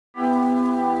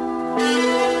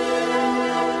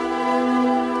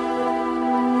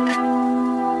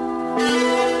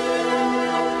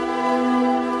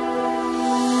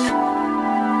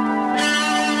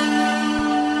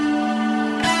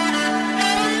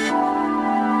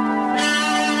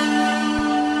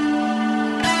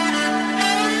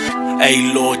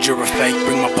Hey Lord, you're a fake,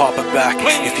 bring my papa back.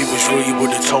 If you was real, you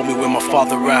would've told me where my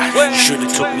father at. You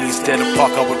should've took me instead of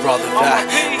Park, I would rather that.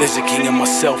 There's a king in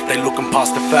myself, they looking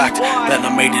past the fact that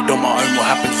I made it on my own, what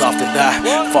happens after that?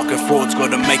 Fucking frauds,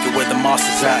 gotta make it where the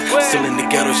master's at. Still in the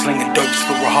ghetto, slinging dopes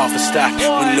for a half a stack.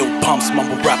 When little pumps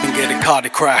mumble rap and get a car to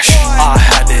crash. I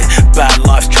had it, bad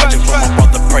life's tragic, but my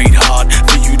brother prayed hard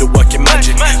for you to work your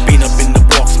magic. Been up in the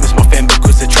blocks, miss my fam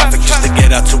because of traffic, just to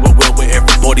get out to a world where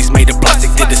everybody's made of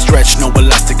plastic. Did a stretch, no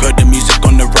elastic, heard the music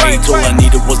on the raids. All I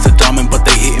needed was a diamond, but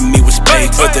they hitting me with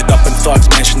spades. Furthered up in Thugs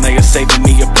Mansion, they are saving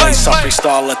me a place. I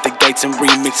freestyle at the gates and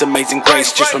remix Amazing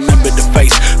Grace. Just remember the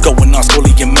face, go and ask all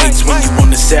of your mates. When you on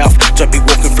the south, don't be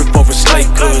walking through Forest Lake,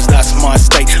 cause that's my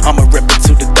state. I'm a rep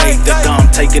to the day that I'm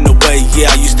taken away. Yeah,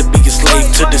 I used to be a slave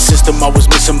to the system I was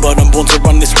missing, but I'm born to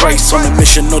run this race. On a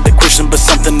mission, not the Christian, but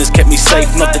something that's kept me safe.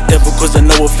 Not the devil, cause I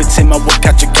know if it's him I will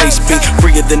catch a case. Be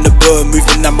freer than the bird,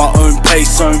 moving at my own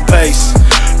pace,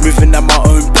 moving at my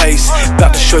own pace.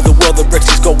 About to show the world that Rex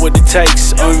has got what it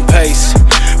takes. Own pace,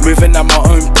 moving at my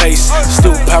own pace.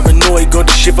 Still paranoid, got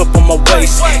a shiver up on my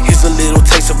waist. Here's a little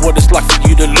taste of what it's like for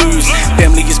you to lose.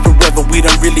 Family is forever, we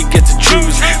don't really get to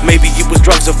choose. Maybe it was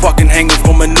drugs or fucking hanging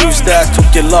from a noose that took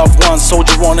your loved one.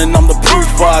 Soldier on and I'm the proof.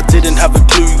 I didn't have a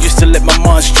clue, used to let my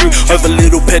mind stew over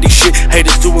little petty shit.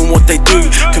 Haters doing what they do,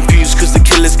 confused cause the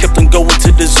killers kept on going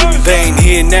to the zoo. They ain't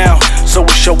here now, so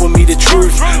it's showing me the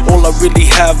truth. All I really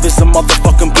have is a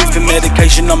motherfucking booth and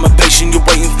medication. I'm a patient, you're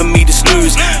waiting for me to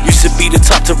snooze. Used to be the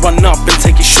type to run up and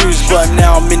take your shoes, but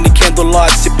now I'm in the candlelight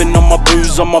sipping on my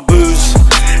booze,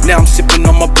 Now I'm sipping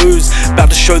on my booze, about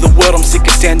to show the world I'm sick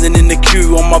of standing in the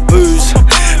queue on my booze.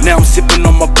 Now I'm sipping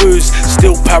on my booze,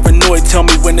 still paranoid, tell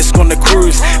me when it's gonna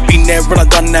cruise. Been there and I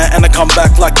done that and I come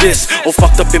back like this. All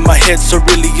fucked up in my head, so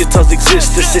really it does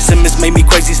exist. The system has made me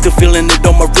crazy, still feeling it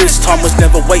on my wrist. Time was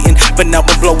never waiting, but now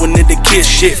I'm blowing it a kiss.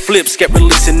 Shit flips, get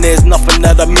released and there's nothing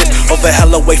that I miss. Of a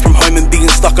hell away from home and being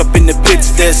stuck up in the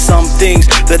pits. There's some things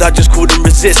that I just couldn't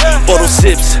resist. Bottle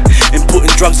sips and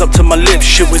putting drugs up to my lips.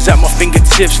 Shit was at my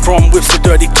fingertips, from whips to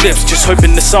dirty clips. Just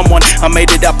hoping to someone, I made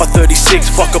it out by 36.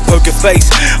 Fuck a poker face,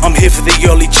 I'm here for the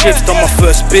early chips. Done my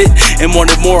first bit and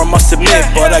wanted more, I must admit,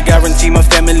 but I guarantee my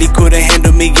family couldn't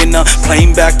handle me in a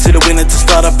plane back to the winner to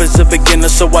start up as a beginner.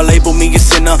 So I label me a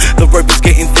sinner. The rope is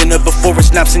getting thinner before it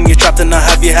snaps and you're trapped and I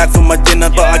have you hacked for my dinner.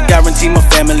 But I guarantee my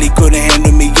family couldn't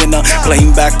handle me in a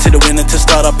plane back to the winner to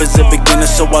start up as a beginner.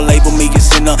 So I label me a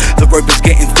sinner. The rope is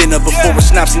getting thinner before it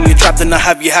snaps and you're trapped and I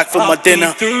have you hacked for my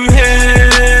dinner. I've been through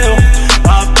hell,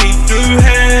 I've been through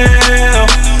hell,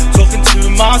 talking to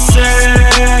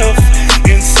myself,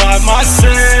 inside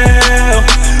myself.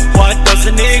 Why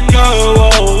doesn't it go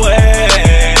away?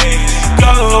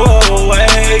 Go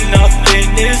away,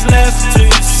 nothing is left to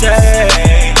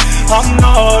say. I'm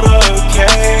not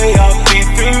okay. I've been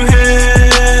through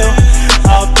hell,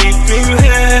 I've been through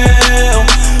hell,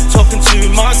 talking to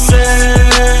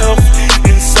myself,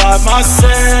 inside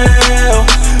myself.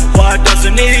 Why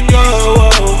doesn't it go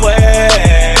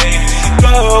away?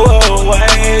 Go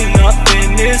away,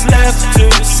 nothing is left to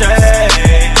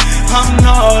say. I'm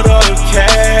not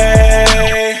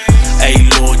okay. Hey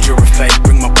Lord, you're a fake,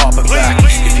 bring my papa back.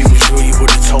 If you was real, you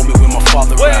would've told me where my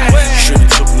father at. You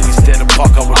should've took me instead of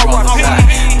Park, I would rather that.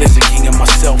 There's a king in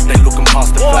myself, they looking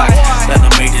past the fact that I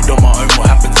made it on my own, what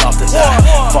happens after that?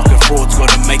 Fucking frauds,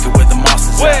 gotta make it where the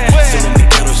master's at. Still in the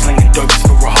ghetto, slinging dopes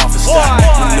for a half a stack.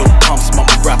 When little pumps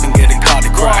mumble rap and get a car to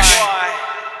crash.